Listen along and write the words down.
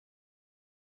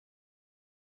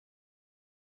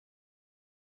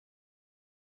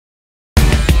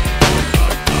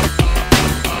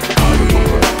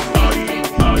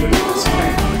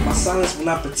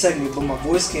cannot protect me, but my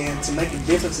voice can, to make a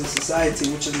difference in society,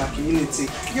 which is my community.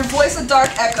 Your voice a dark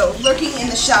echo, lurking in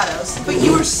the shadows, but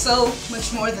you are so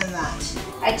much more than that.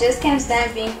 I just can't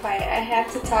stand being quiet. I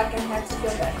have to talk and have to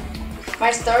feel better.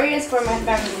 My story is for my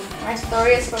family. My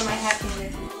story is for my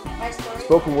happiness. My story.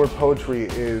 Spoken word poetry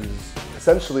is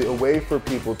essentially a way for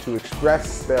people to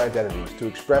express their identities, to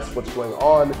express what's going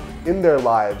on in their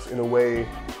lives in a way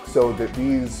so that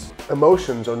these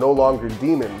emotions are no longer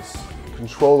demons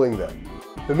controlling them.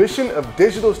 The mission of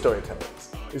Digital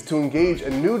Storytellers is to engage a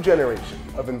new generation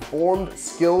of informed,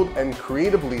 skilled, and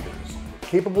creative leaders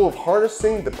capable of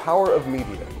harnessing the power of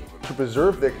media to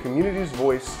preserve their community's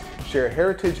voice, share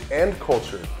heritage and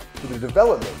culture through the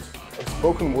development of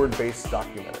spoken word-based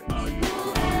documentaries.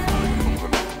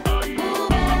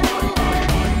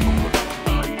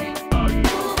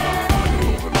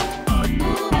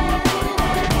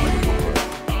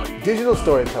 Digital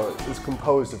Storytellers is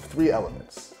composed of 3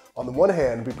 elements. On the one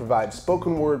hand, we provide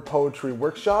spoken word poetry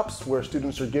workshops where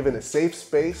students are given a safe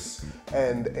space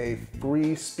and a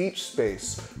free speech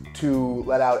space to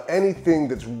let out anything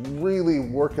that's really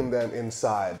working them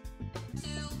inside.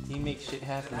 He makes shit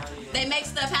happen. They make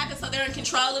stuff happen so they're in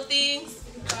control of things.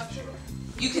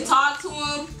 You can talk to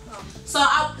them. So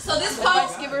this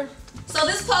post says,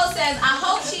 This quote says, I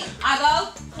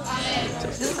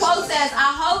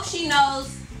hope she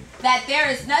knows that there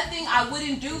is nothing I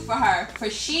wouldn't do for her, for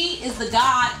she is the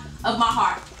God of my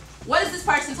heart. What is this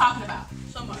person talking about?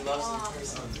 Somebody he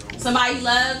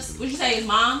loves. What did you say, his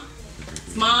mom?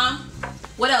 His mom.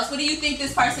 What else? What do you think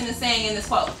this person is saying in this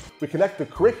quote? We connect the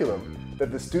curriculum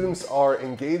that the students are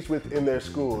engaged with in their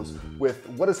schools with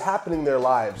what is happening in their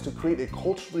lives to create a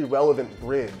culturally relevant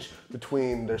bridge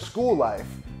between their school life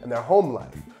and their home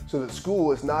life, so that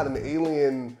school is not an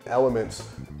alien element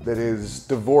that is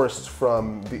divorced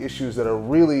from the issues that are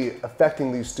really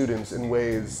affecting these students in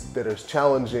ways that are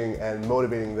challenging and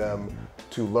motivating them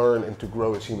to learn and to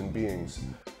grow as human beings.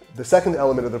 The second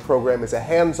element of the program is a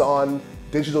hands-on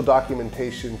digital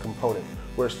documentation component,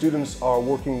 where students are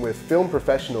working with film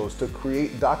professionals to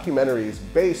create documentaries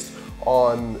based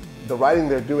on the writing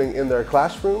they're doing in their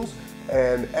classrooms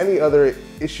and any other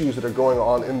issues that are going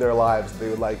on in their lives that they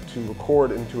would like to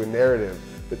record into a narrative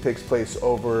that takes place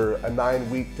over a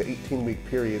 9-week to 18-week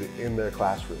period in their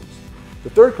classrooms. The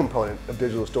third component of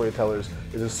Digital Storytellers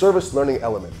is a service learning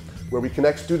element, where we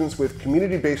connect students with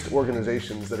community-based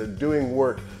organizations that are doing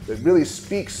work that really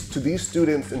speaks to these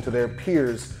students and to their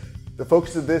peers. The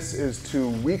focus of this is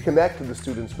to reconnect the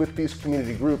students with these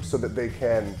community groups so that they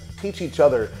can teach each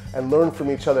other and learn from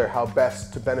each other how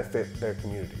best to benefit their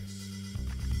communities.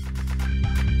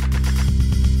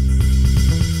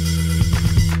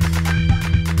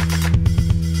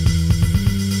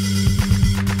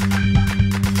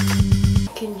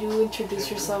 Can you introduce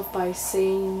yourself by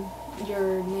saying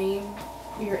your name,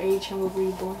 your age, and where were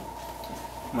you born?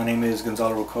 My name is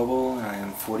Gonzalo Rocobo, and I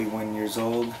am 41 years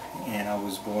old, and I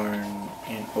was born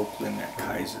in Ohslund at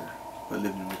Kaiser, but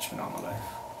lived in Richmond all my life.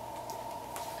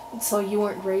 So you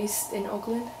weren't raised in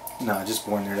Ohslund? No, just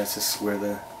born there. That's just where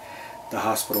the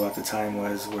hospital at the time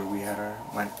was, where we had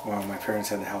where my parents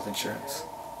had the health insurance.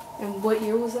 And what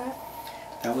year was that?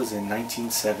 That was in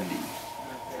 1970.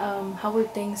 How were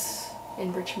things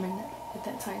in Richmond at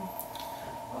that time?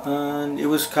 It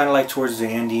was kind of like towards the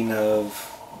ending of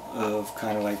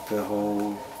kind of like the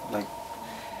whole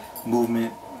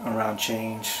movement around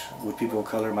change with people of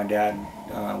color. My dad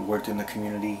worked in the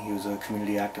community. He was a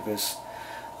community activist,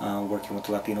 working with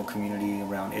the Latino community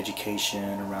around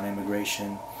education, around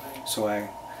immigration. So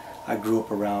I grew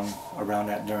up around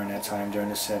that during that time, during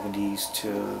the 70s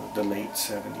to the late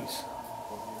 70s.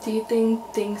 Do you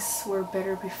think things were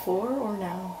better before or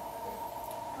now?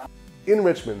 In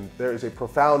Richmond, there is a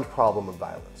profound problem of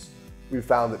violence. We've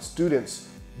found that students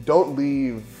don't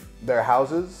leave their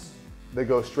houses. They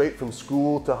go straight from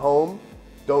school to home,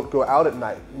 don't go out at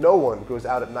night. No one goes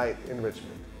out at night in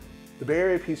Richmond. The Bay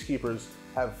Area Peacekeepers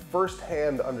have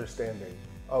first-hand understanding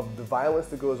of the violence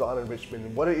that goes on in Richmond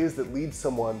and what it is that leads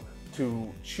someone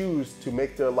to choose to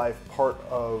make their life part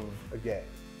of a gang.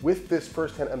 With this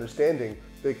first-hand understanding,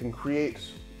 they can create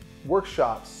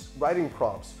workshops, writing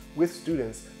prompts with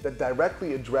students that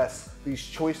directly address these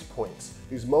choice points,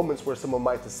 these moments where someone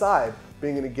might decide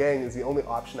being in a gang is the only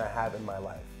option I have in my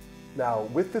life. Now,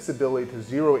 with this ability to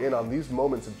zero in on these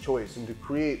moments of choice and to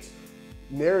create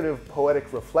narrative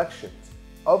poetic reflections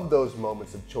of those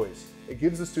moments of choice, it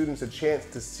gives the students a chance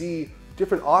to see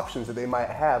different options that they might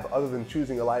have other than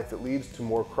choosing a life that leads to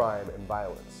more crime and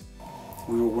violence.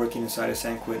 We were working inside of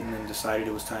San Quentin and decided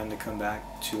it was time to come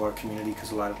back to our community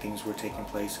because a lot of things were taking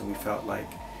place, and we felt like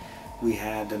we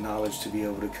had the knowledge to be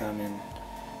able to come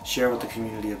share with the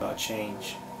community about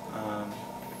change.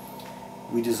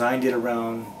 We designed it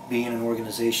around being an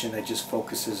organization that just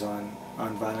focuses on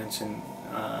violence and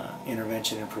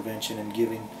intervention and prevention, and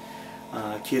giving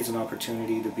kids an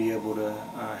opportunity to be able to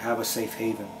have a safe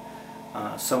haven,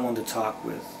 someone to talk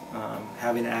with,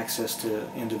 having access to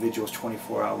individuals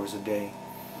 24 hours a day.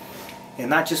 And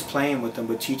not just playing with them,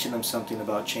 but teaching them something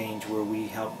about change, where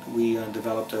we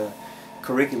developed a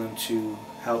curriculum to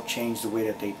help change the way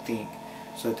that they think,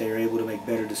 so that they're able to make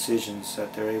better decisions,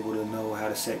 that they're able to know how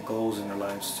to set goals in their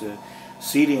lives, to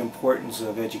see the importance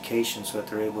of education so that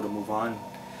they're able to move on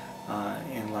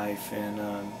in life.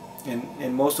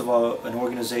 And most of all, an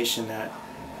organization that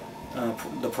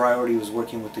the priority was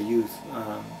working with the youth.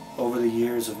 Over the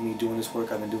years of me doing this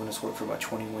work, I've been doing this work for about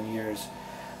 21 years.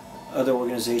 Other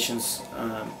organizations,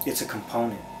 it's a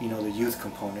component, you know, the youth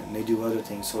component, and they do other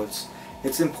things, so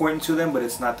it's important to them, but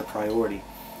it's not the priority.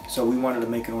 So we wanted to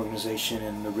make an organization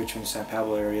in the Richmond, San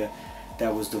Pablo area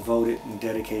that was devoted and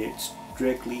dedicated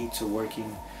strictly to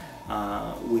working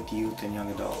with youth and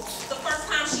young adults. The first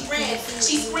time she ran,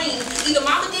 she screamed. Either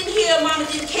mama didn't hear or mama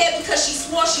didn't care because she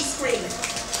swore she screamed.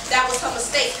 That was her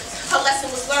mistake. Her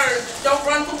lesson was learned. Don't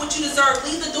run for what you deserve.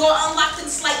 Leave the door unlocked and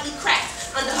slightly cracked.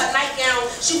 Under her nightgown,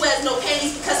 she wears no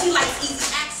panties because he likes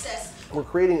easy access. We're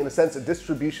creating, in a sense, a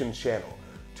distribution channel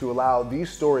to allow these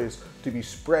stories to be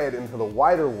spread into the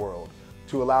wider world,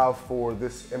 to allow for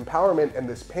this empowerment and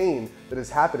this pain that is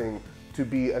happening to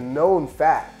be a known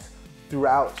fact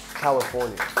throughout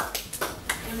California.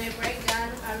 When I break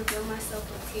down, I reveal myself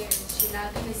with tears. You're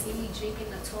not gonna see me drinking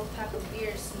a 12-pack of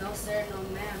beers. No sir, no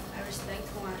ma'am. I respect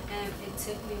who I am. It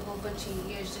took me a whole bunch of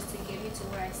years just to get me to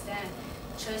where I stand.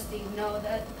 Trusting, know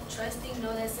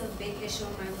that's a big issue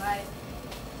in my life.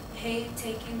 Hate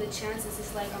taking the chances,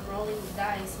 it's like I'm rolling the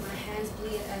dice. My hands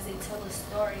bleed as they tell a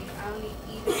story. I don't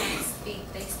even have to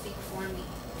speak, they speak for me.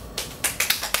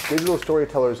 Digital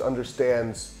Storytellers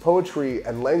understands poetry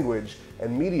and language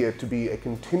and media to be a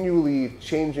continually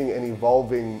changing and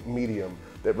evolving medium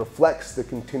that reflects the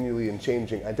continually and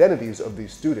changing identities of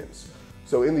these students.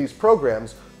 So in these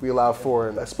programs, we allow for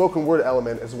a spoken word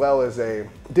element as well as a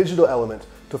digital element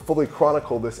to fully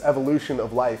chronicle this evolution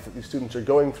of life that these students are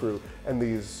going through and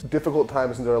these difficult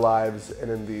times in their lives and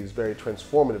in these very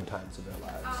transformative times of their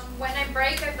lives. When I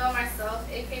break, I build myself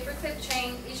a paperclip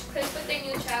chain, each clip with a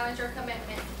new challenge or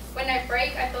commitment. When I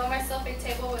break, I build myself a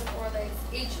table with 4 legs,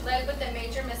 each leg with a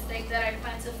major mistake that I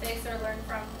plan to fix or learn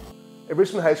from. At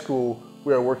Richmond High School,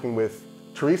 we are working with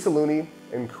Teresa Looney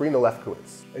and Karina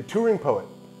Lefkowitz. A touring poet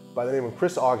by the name of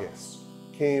Chris August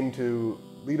came to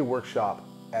lead a workshop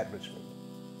at Richmond.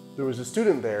 There was a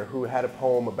student there who had a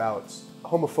poem about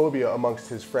homophobia amongst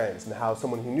his friends and how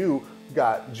someone he knew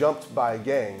got jumped by a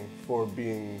gang for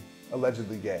being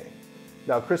allegedly gay.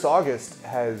 Now, Chris August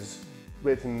has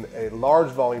written a large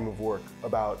volume of work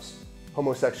about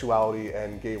homosexuality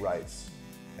and gay rights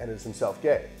and is himself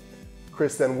gay.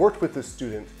 Chris then worked with this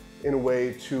student in a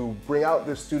way to bring out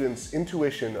this student's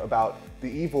intuition about the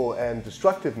evil and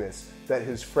destructiveness that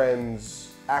his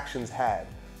friend's actions had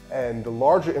and the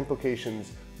larger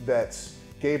implications that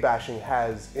gay bashing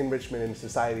has in Richmond and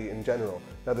society in general.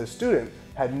 Now, the student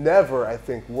had never, I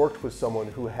think, worked with someone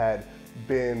who had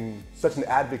been such an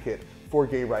advocate for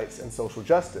gay rights and social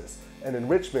justice. And in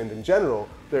Richmond in general,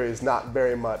 there is not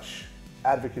very much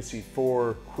advocacy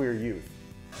for queer youth.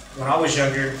 When I was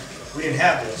younger, we didn't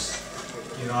have this.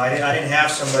 You know, I didn't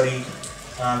have somebody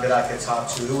that I could talk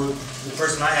to. The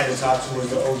person I had to talk to was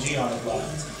the OG on the block.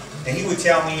 And he would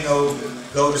tell me, you know,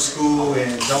 go to school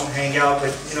and don't hang out.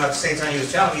 But, you know, at the same time he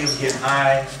was telling me he was getting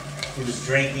high, he was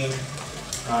drinking.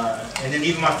 And then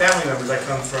even my family members I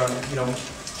come from, you know,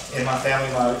 in my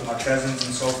family, my cousins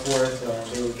and so forth,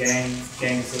 they were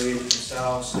gang affiliated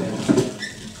themselves. And,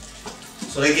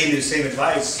 so they gave me the same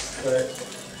advice, but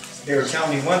they were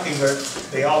telling me one thing, but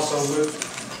they also,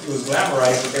 it was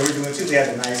glamorized what they were doing too. They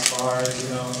had the nice cars, you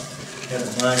know, they had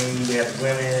the money, they had the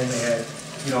women, they had,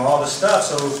 you know, all the stuff.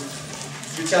 So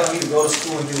you're telling me to go to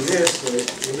school and do this, but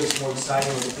it looks more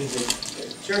exciting with the things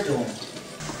that you're doing.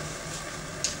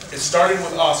 It started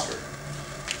with Oscar.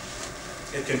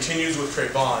 It continues with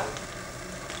Trayvon.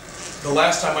 The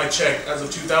last time I checked, as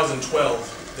of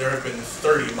 2012, there have been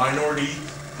 30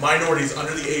 minorities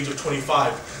under the age of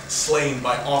 25 slain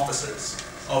by officers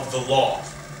of the law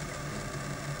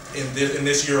in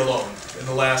this year alone, in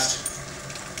the last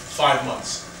 5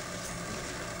 months.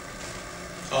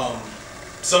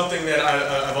 Something that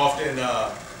I've often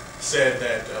said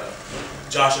that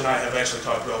Josh and I have actually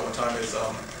talked about one time is,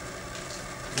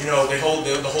 you know, the whole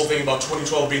thing about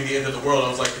 2012 being the end of the world. I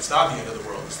was like, it's not the end of the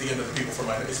world. It's the end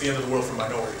of the world for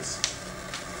minorities.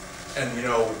 And you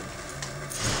know,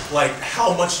 like,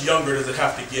 how much younger does it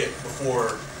have to get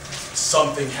before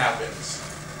something happens?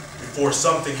 Before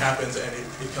something happens and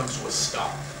it comes to a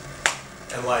stop.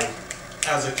 And like,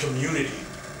 as a community,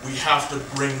 we have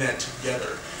to bring that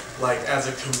together. Like, as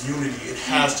a community, it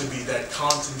has to be that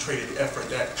concentrated effort,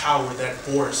 that power, that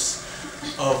force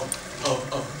of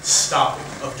stopping,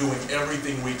 of doing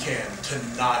everything we can to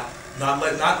not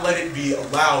let it be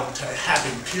allowed to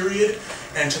happen, period,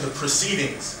 and to the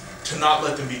proceedings, to not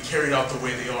let them be carried out the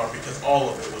way they are, because all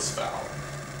of it was foul.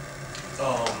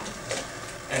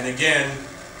 And again,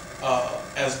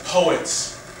 as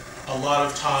poets, a lot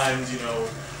of times, you know,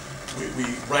 we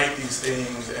write these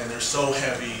things and they're so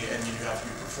heavy and you have to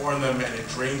perform them and it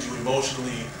drains you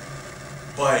emotionally.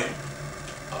 But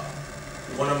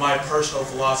one of my personal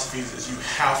philosophies is you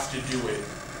have to do it.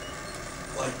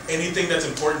 Like, anything that's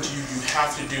important to you, you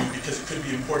have to do, because it could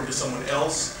be important to someone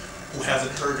else who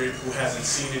hasn't heard it, who hasn't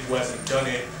seen it, who hasn't done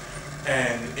it,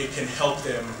 and it can help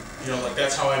them. You know, like,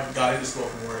 that's how I got into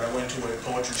spoken word. I went to a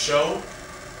poetry show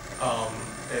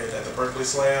at the Berkeley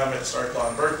Slam at the Start Law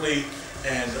in Berkeley,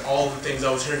 and all the things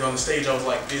I was hearing on the stage, I was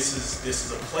like, this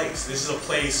is a place. This is a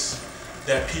place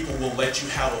that people will let you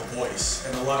have a voice.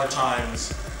 And a lot of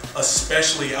times,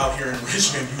 especially out here in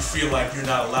Richmond, you feel like you're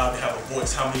not allowed to have a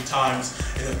voice. How many times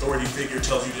an authority figure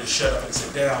tells you to shut up and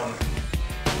sit down,